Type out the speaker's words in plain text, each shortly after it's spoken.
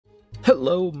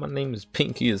Hello, my name is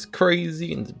Pinky is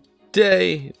Crazy, and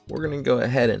today we're gonna go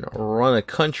ahead and run a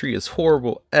country as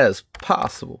horrible as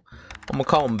possible. I'm gonna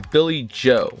call him Billy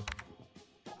Joe.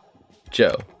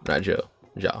 Joe, not Joe.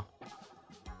 Joe.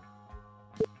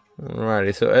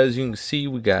 Alrighty, so as you can see,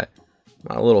 we got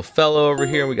my little fellow over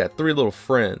here, and we got three little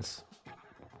friends.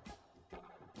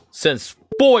 Send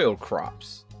spoiled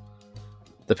crops.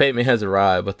 The payment has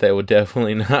arrived, but they will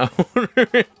definitely not order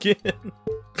again.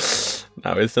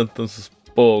 Now we sent them some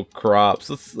spoiled crops.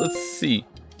 Let's see.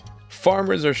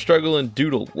 Farmers are struggling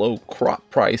due to low crop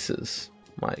prices.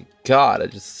 My God, I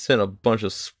just sent a bunch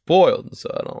of spoiled, so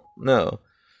I don't know.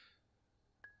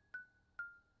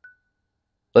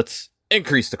 Let's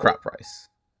increase the crop price.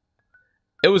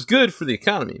 It was good for the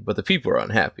economy, but the people are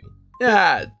unhappy.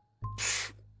 Yeah,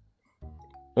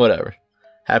 whatever.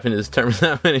 Happiness determines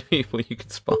how many people you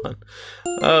can spawn.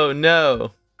 Oh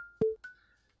no.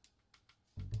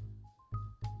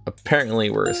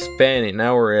 Apparently we're expanding.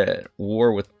 Now we're at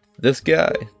war with this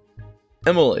guy.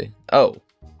 Emily. Oh.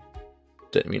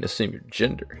 Didn't mean to assume your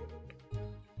gender.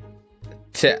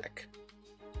 Attack.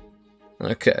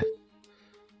 Okay.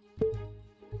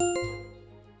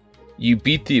 You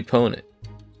beat the opponent.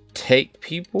 Take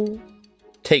people.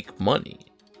 Take money.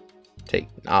 Take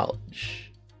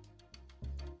knowledge.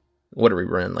 What are we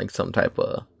running? Like some type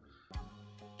of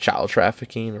child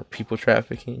trafficking or people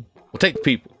trafficking? We'll take the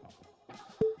people.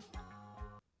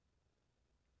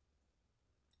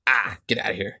 Ah, get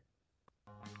out of here.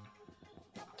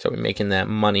 So we're making that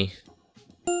money.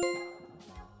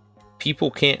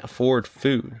 People can't afford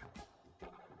food.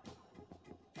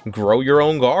 Grow your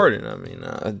own garden. I mean,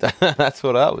 that's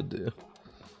what I would do.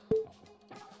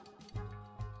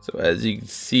 So as you can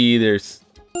see, there's...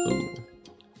 Ooh.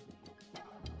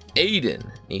 Aiden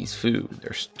needs food.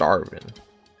 They're starving.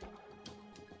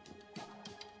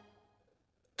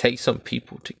 Take some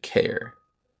people to care.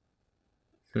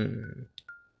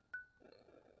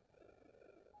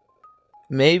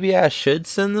 Maybe I should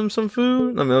send them some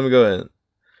food. Let me go ahead.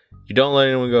 You don't let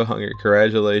anyone go hungry.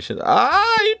 Congratulations.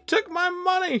 Ah, you took my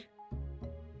money.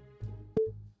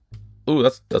 Ooh,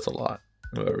 that's a lot.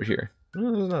 Over here.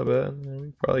 Oh, that's not bad.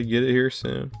 We probably get it here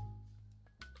soon.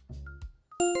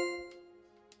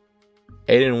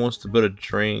 Aiden wants to build a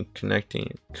drain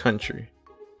connecting country.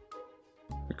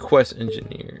 Request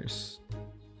engineers.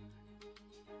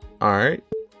 Alright,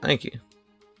 thank you.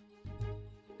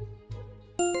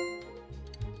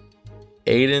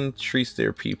 Aiden treats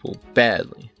their people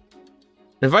badly.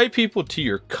 Invite people to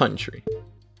your country.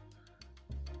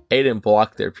 Aiden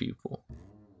blocked their people.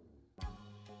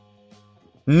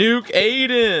 Nuke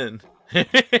Aiden!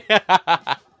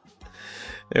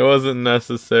 It wasn't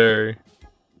necessary.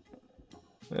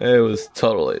 It was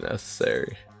totally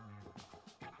necessary.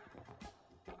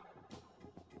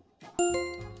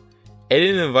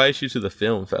 Aiden invites you to the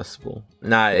film festival.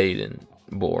 Not Aiden.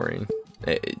 Boring.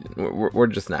 We're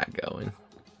just not going.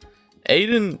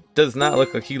 Aiden does not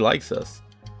look like he likes us.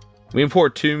 We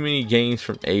import too many games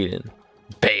from Aiden.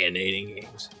 Ban Aiden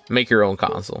games. Make your own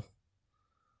console.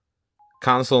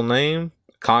 Console name?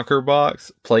 Conquer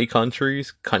Box. Play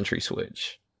countries. Country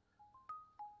Switch.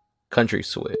 Country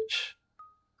Switch.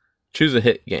 Choose a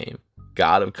hit game.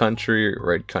 God of Country,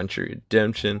 Red Country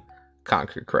Redemption,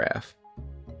 Conquer Craft.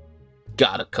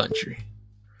 God of Country.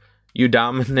 You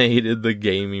dominated the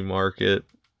gaming market.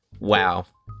 Wow.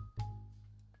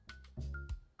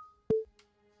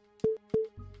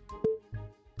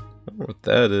 I don't know what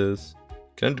that is.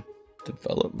 Can I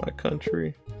develop my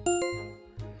country?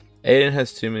 Aiden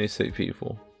has too many sick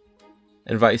people.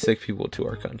 Invite sick people to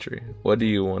our country. What do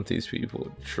you want these people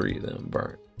to treat them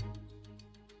burnt?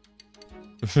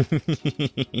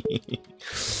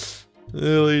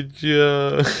 Billy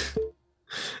Joe.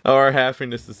 Our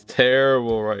happiness is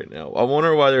terrible right now. I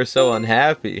wonder why they're so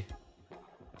unhappy.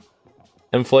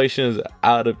 Inflation is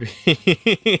out of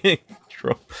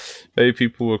control. Pay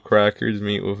people with crackers,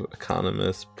 meet with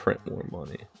economists, print more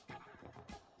money.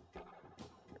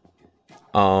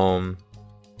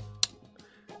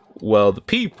 Well, the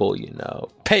people, you know,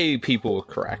 pay people with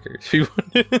crackers. People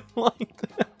didn't like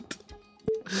that.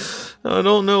 I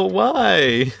don't know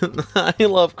why. I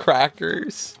love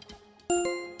crackers.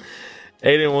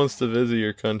 Aiden wants to visit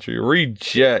your country.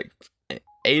 Reject.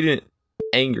 Aiden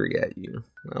angry at you.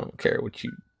 I don't care what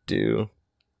you do.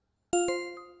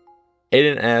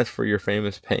 Aiden asked for your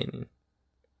famous painting.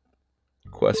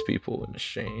 Request people in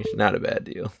exchange. Not a bad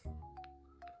deal.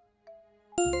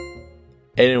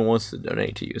 Aiden wants to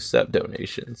donate to you. Accept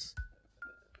donations.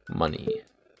 Money.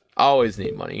 Always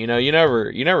need money. You know, you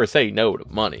never say no to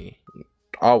money.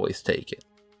 Always take it.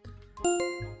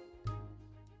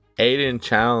 Aiden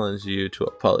challenged you to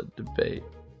a public debate.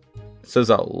 It says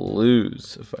I'll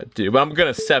lose if I do, but I'm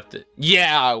gonna accept it.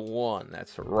 Yeah, I won.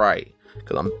 That's right.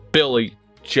 Because I'm Billy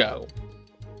Joe.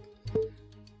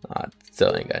 I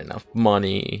still ain't got enough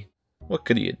money. What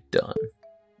could he have done?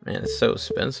 Man, it's so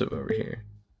expensive over here.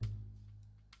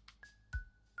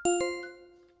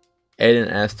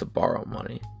 Aiden asked to borrow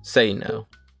money. Say no.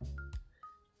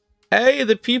 Hey,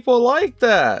 the people like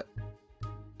that.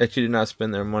 That you did not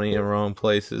spend their money in wrong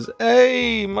places.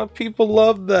 Hey, my people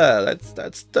love that.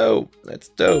 That's dope. That's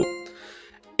dope.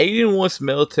 Aiden wants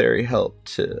military help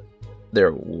to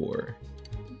their war.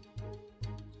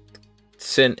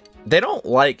 They don't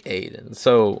like Aiden,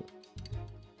 so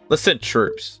let's send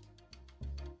troops.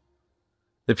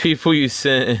 The people you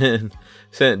sent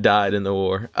died in the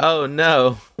war. Oh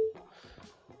no.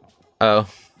 Oh.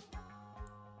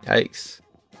 Yikes.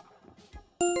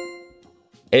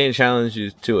 Aiden challenged you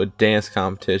to a dance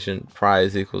competition.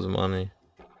 Prize equals money.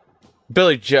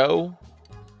 Billy Joe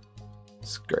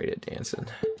is great at dancing.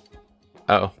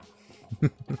 Oh.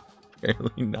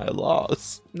 Apparently not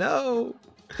lost. No.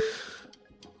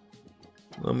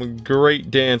 I'm a great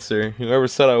dancer. Whoever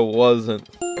said I wasn't,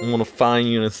 I'm gonna find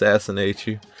you and assassinate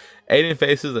you. Aiden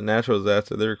faces a natural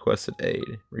disaster. They requested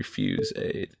aid. Refuse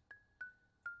aid.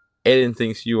 Aiden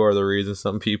thinks you are the reason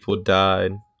some people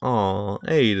died. Aw,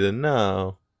 Aiden,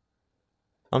 no.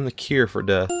 I'm the cure for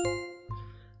death.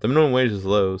 The minimum wage is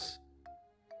low.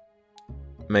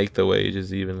 Make the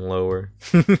wages even lower.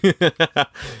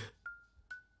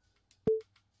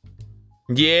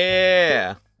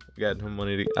 Yeah! We got no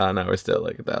money to... Oh, no, we're still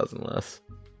like 1,000 less.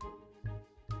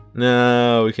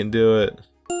 No, we can do it.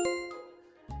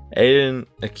 Aiden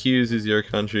accuses your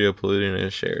country of polluting a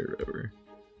shared river.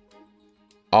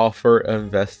 Offer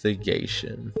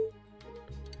investigation.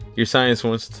 Your science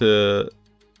went to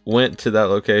that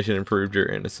location and proved your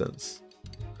innocence.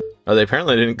 Oh, they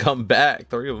apparently didn't come back.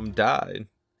 3 of them died.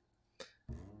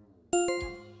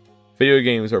 Video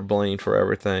games are blamed for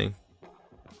everything.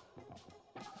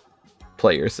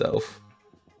 Play yourself.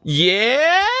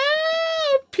 Yeah!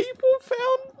 People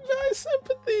found my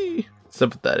sympathy.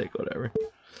 Sympathetic, whatever.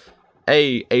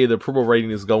 Hey, the approval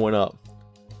rating is going up.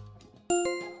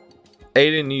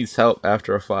 Aiden needs help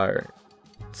after a fire.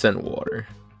 Send water.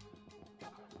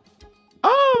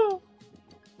 Oh!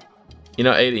 You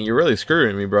know, Aiden, you're really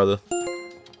screwing me, brother.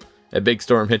 A big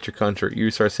storm hit your country.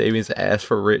 Use our savings to ask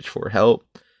for rich for help.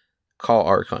 Call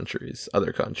our countries,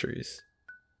 other countries.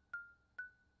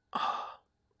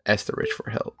 Ask the rich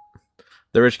for help.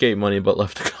 The rich gave money but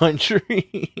left the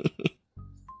country.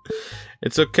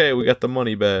 It's okay, we got the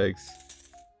money bags.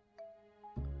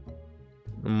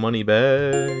 Money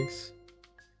bags.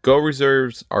 Go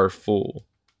reserves are full.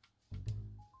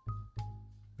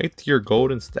 Make your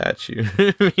golden statue.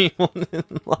 People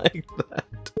didn't like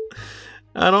that.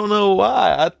 I don't know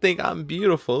why. I think I'm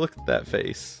beautiful. Look at that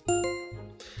face.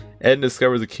 Ed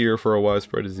discovers a cure for a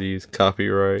widespread disease.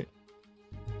 Copyright.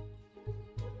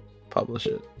 Publish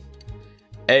it.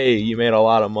 Hey, you made a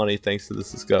lot of money thanks to this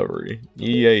discovery.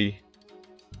 Yay.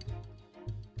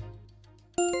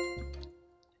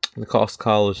 It costs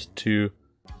college to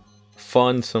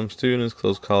fund some students,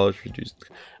 close college, reduce.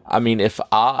 I mean, if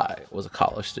I was a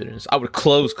college student, I would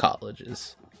close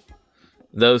colleges.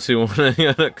 Those who want to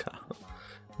go to college.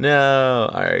 No,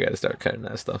 alright, I gotta start cutting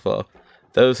that stuff off.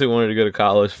 Those who wanted to go to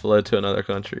college fled to another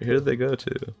country. Who did they go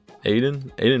to?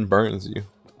 Aiden? Aiden burns you.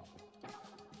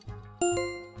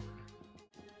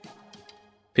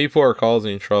 People are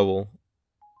causing trouble.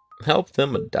 Help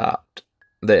them adopt.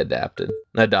 They adapted.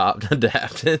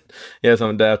 Adapted. Yes,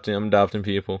 I'm adapting. I'm adopting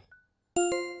people.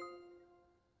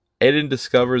 Aiden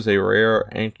discovers a rare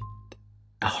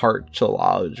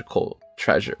archaeological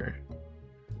treasure.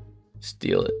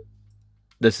 Steal it.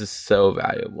 This is so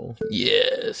valuable.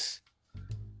 Yes.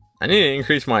 I need to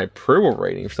increase my approval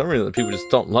rating. For some reason, people just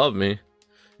don't love me.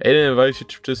 Aiden invites you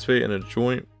to participate in a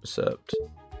joint sept.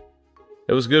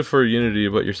 It was good for Unity,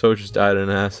 but your soldiers died in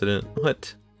an accident.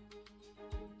 What?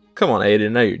 Come on, Aiden. I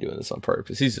know you're doing this on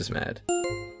purpose. He's just mad.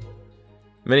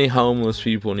 Many homeless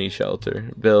people need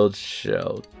shelter. Build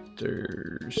shelters.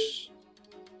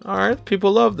 Alright,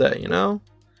 people love that, you know?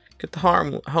 Get the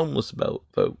homeless vote.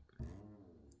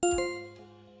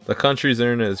 The country's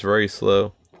internet is very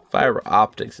slow. Fiber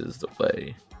optics is the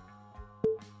way.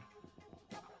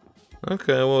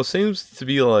 Okay, well, it seems to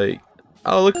be like...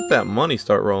 Oh, look at that money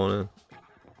start rolling in.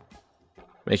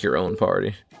 Make your own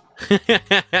party. You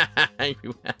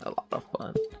had a lot of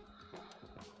fun.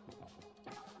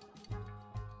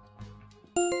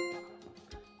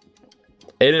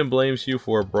 Aiden blames you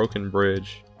for a broken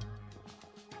bridge.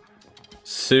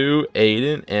 Sue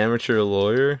Aiden, amateur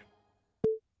lawyer.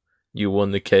 You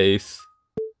won the case.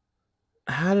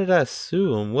 How did I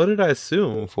sue him? What did I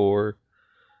sue him for?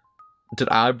 Did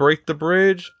I break the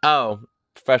bridge? Oh,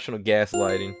 professional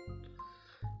gaslighting.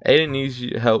 Aiden needs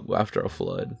your help after a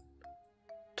flood.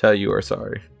 Tell you are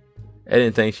sorry.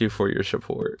 Aiden thanks you for your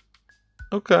support.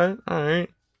 Okay,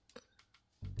 alright.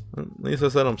 At least I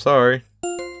said I'm sorry.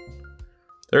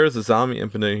 There is a zombie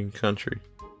impending country.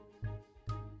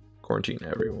 Quarantine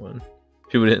everyone.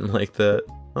 People didn't like that.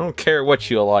 I don't care what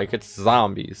you like, it's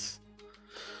zombies.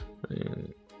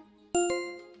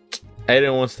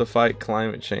 Aiden wants to fight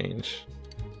climate change.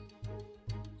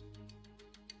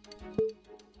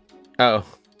 Oh.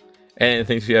 Aiden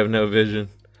thinks you have no vision.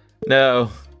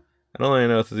 No. I don't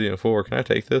even know what this is even for. Can I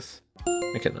take this?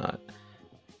 I cannot.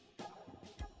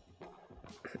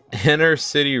 Inner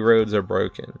city roads are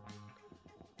broken.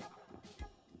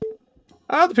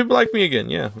 Ah, the people like me again.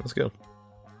 Yeah, let's go.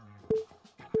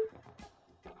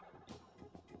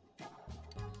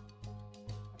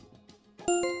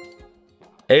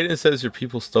 Aiden says your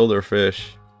people stole their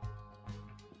fish.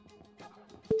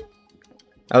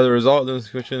 As a result of this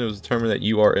question, it was determined that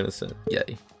you are innocent.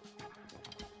 Yay.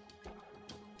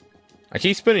 I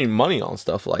keep spending money on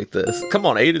stuff like this. Come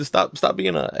on, Aiden, stop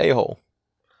being an a-hole.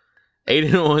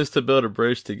 Aiden wants to build a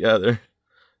bridge together.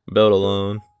 Build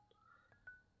alone.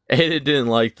 Aiden didn't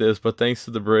like this, but thanks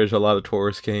to the bridge, a lot of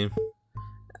tourists came.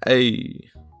 Hey.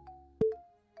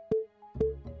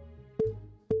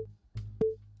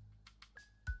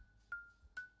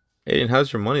 Aiden,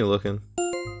 how's your money looking?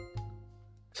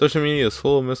 Social media is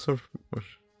full of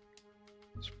misinformation.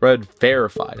 Spread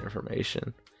verified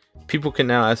information. People can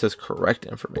now access correct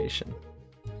information.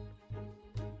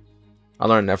 I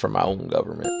learned that from my own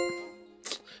government.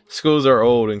 Schools are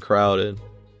old and crowded.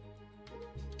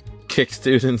 Kick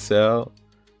students out.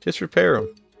 Just repair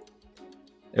them.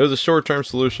 It was a short-term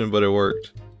solution, but it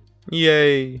worked.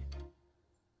 Yay.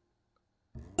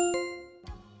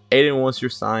 Aiden wants your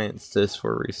scientist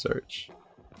for research.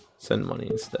 Send money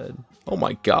instead. Oh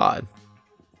my god.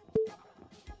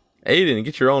 Aiden,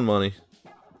 get your own money.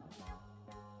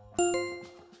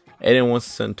 Aiden wants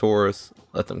to send tourists.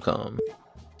 Let them come.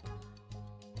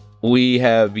 We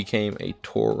have become a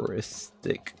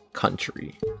touristic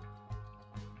country.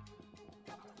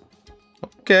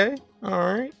 Okay,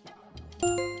 alright.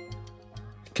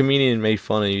 Comedian made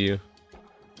fun of you.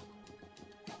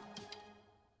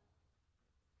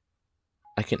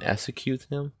 I can execute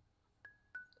him?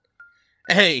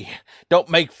 Hey, don't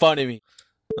make fun of me.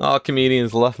 All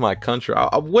comedians left my country.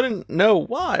 I wouldn't know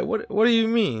why. What do you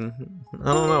mean?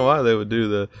 I don't know why they would do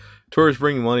that. Tourists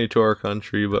bring money to our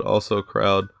country, but also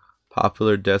crowd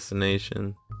popular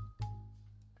destination.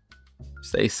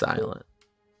 Stay silent.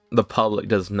 The public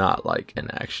does not like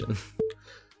inaction.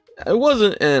 It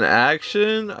wasn't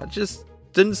inaction. I just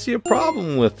didn't see a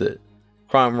problem with it.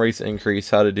 Crime rates increase.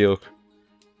 How to deal.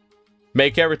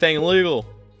 Make everything legal.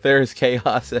 There's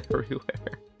chaos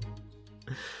everywhere.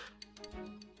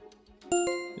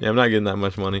 Yeah, I'm not getting that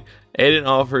much money. Aiden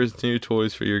offers new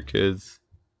toys for your kids.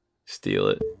 Steal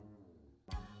it.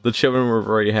 The children were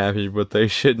very happy, but they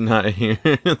should not hear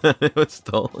that it was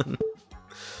stolen.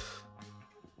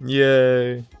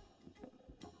 Yay.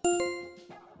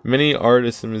 Many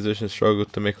artists and musicians struggle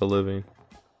to make a living.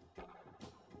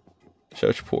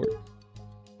 Show support.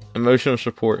 Emotional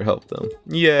support helped them.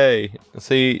 Yay.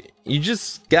 See, you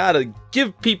just gotta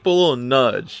give people a little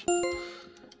nudge.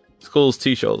 Schools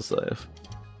teach all the stuff.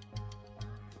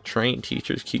 Trained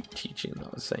teachers keep teaching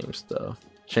the same stuff.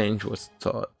 Change what's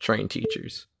taught. Trained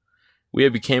teachers. We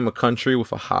have become a country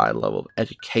with a high level of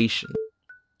education.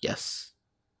 Yes.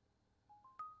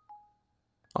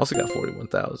 Also got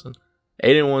 41,000.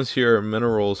 Aiden wants your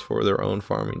minerals for their own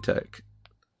farming tech.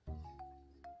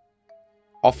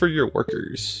 Offer your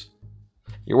workers.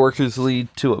 Your workers lead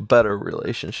to a better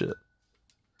relationship.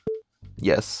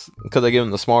 Yes, because I give them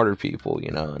the smarter people,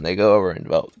 you know, and they go over and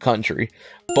develop the country.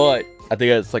 But I think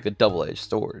it's like a double-edged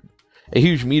sword. A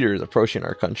huge meteor is approaching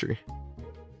our country.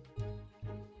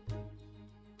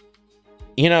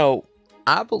 You know,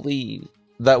 I believe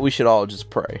that we should all just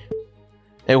pray.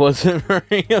 It wasn't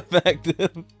very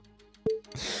effective.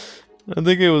 I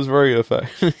think it was very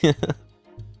effective.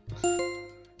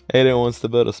 Aiden wants to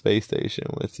build a space station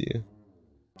with you.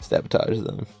 Sabotage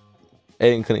them.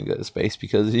 Aiden couldn't go to space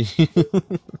because of you.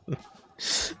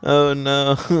 Oh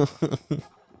no.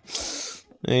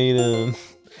 Aiden.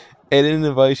 Aiden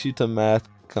invites you to math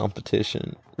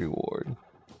competition reward.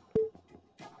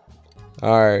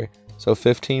 Alright. So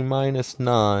 15 minus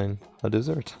 9. Oh, is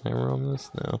there a timer on this?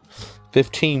 No.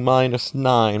 15 minus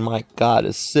 9. My god,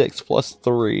 is 6 plus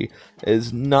 3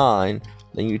 is 9.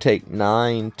 Then you take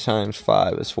 9 times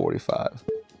 5 is 45.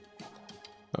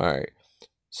 All right.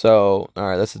 So, all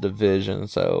right, that's a division.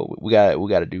 So we got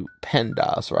to do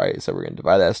PEMDAS, right? So we're gonna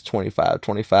divide that as 25.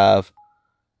 25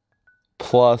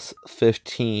 plus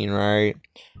 15, right?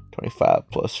 25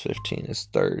 plus 15 is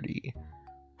 30.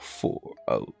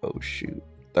 Oh shoot.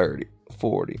 30,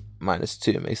 40 minus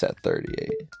 2 makes that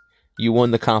 38. You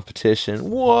won the competition.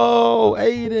 Whoa,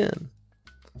 Aiden.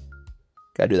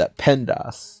 Gotta do that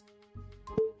PEMDAS.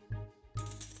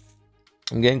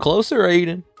 I'm getting closer,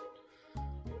 Aiden.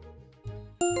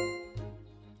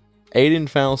 Aiden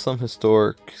found something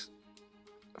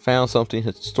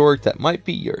historic that might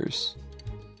be yours.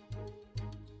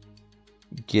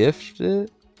 Gift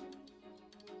it?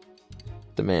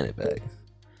 Demand it back.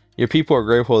 Your people are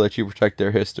grateful that you protect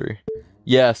their history.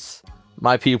 Yes,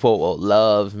 my people will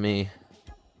love me.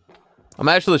 I'm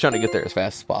actually trying to get there as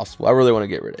fast as possible. I really want to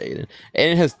get rid of Aiden.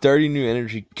 Aiden has dirty new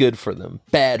energy, good for them,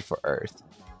 bad for Earth.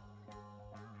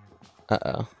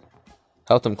 Uh-oh.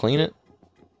 Help them clean it?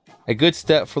 A good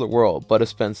step for the world, but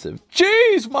expensive.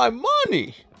 Jeez, my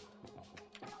money!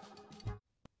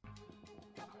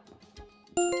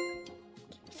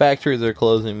 Factories are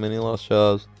closing, many lost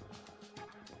jobs.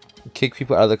 Kick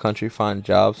people out of the country, find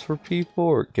jobs for people,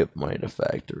 or give money to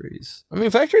factories. I mean,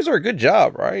 factories are a good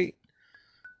job, right?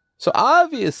 So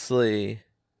obviously,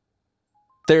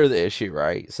 they're the issue,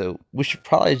 right? So we should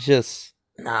probably just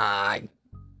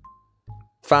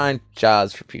find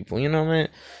jobs for people. You know what I mean?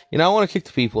 You know, I want to kick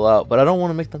the people out, but I don't want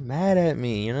to make them mad at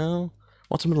me. You know, I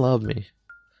want them to love me.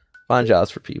 Find jobs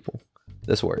for people.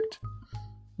 This worked.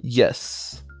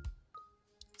 Yes.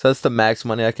 So that's the max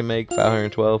money I can make.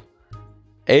 512.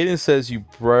 Aiden says you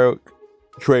broke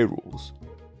trade rules.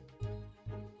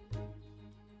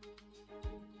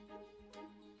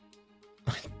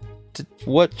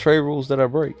 What trade rules did I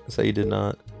break? Say he did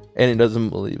not. And he doesn't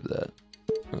believe that.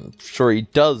 I'm sure he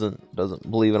doesn't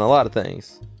believe in a lot of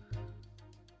things.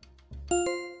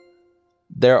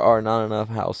 There are not enough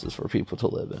houses for people to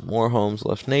live in. More homes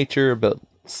left nature, built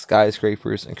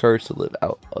skyscrapers, encouraged to live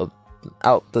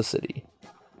out the city.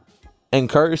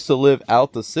 Encouraged to live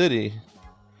out the city.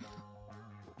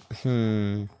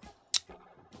 Let's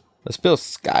build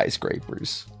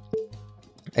skyscrapers.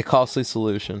 A costly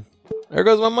solution. There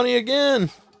goes my money again.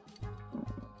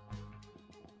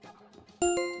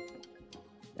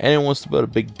 Anyone wants to build a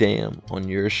big dam on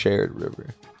your shared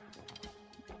river.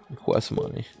 Request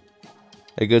money.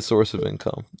 A good source of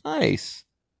income. Nice.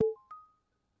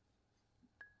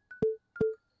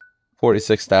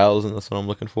 46,000, that's what I'm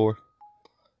looking for.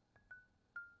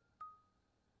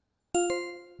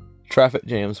 Traffic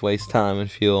jams waste time and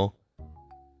fuel.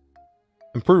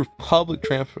 Improve public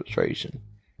transportation.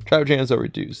 Traffic jams are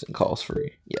reduced and cost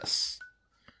free. Yes.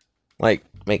 Like,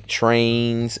 make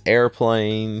trains,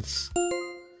 airplanes.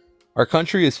 Our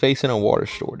country is facing a water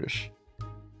shortage.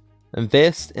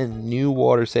 Invest in new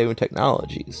water saving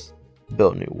technologies.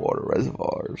 Build new water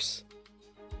reservoirs.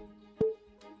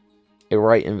 A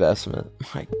right investment.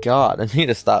 My God, I need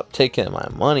to stop taking my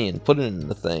money and putting it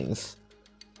into things.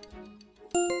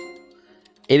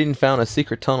 Aiden found a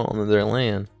secret tunnel under their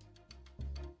land.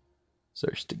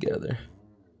 Search together.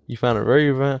 You found a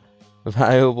very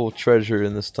valuable treasure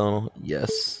in this tunnel.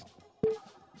 Yes.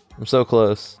 I'm so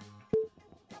close.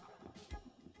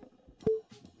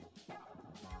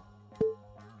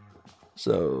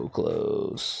 So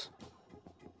close.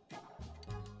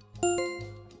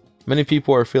 Many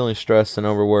people are feeling stressed and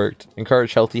overworked.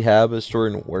 Encourage healthy habits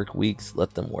during work weeks.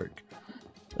 Let them work.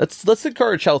 Let's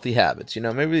encourage healthy habits. You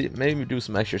know, maybe do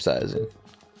some exercising.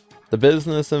 The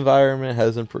business environment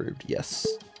has improved. Yes.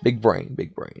 Big brain,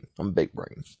 big brain. I'm big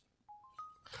brain.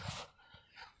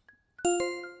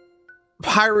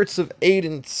 Pirates of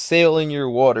Aiden sailing your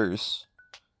waters.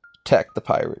 Attack the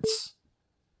pirates.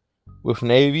 With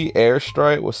Navy,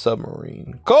 airstrike with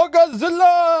submarine. Call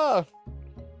Godzilla!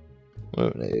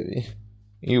 With Navy.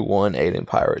 You won. Aiden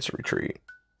pirates retreat.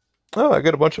 Oh, I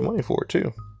got a bunch of money for it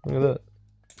too. Look at that.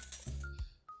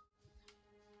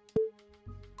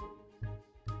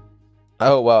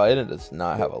 Oh wow, Aiden does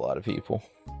not have a lot of people.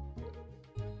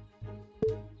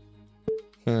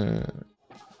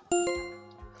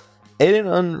 Aiden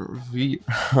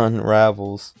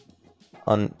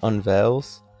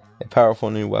unveils a powerful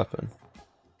new weapon.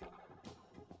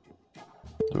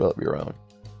 Develop your own.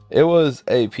 It was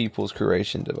a people's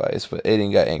creation device, but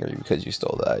Aiden got angry because you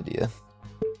stole the idea.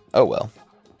 Oh well.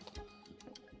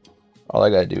 All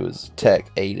I gotta do is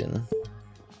attack Aiden.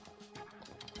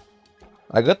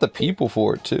 I got the people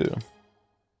for it too.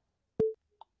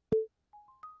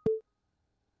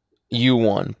 You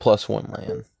won +1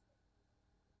 land.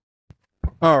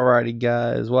 Alrighty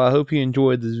guys, well I hope you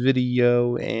enjoyed this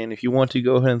video, and if you want to,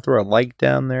 go ahead and throw a like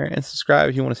down there and subscribe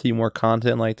if you want to see more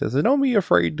content like this. And don't be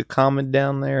afraid to comment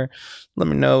down there. Let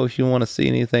me know if you want to see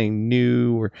anything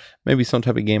new, or maybe some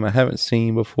type of game I haven't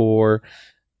seen before.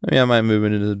 Maybe I might move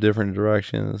into different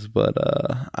directions, but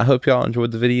I hope y'all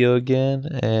enjoyed the video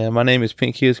again, and my name is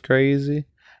Pinky is Crazy,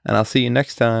 and I'll see you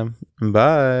next time.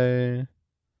 Bye.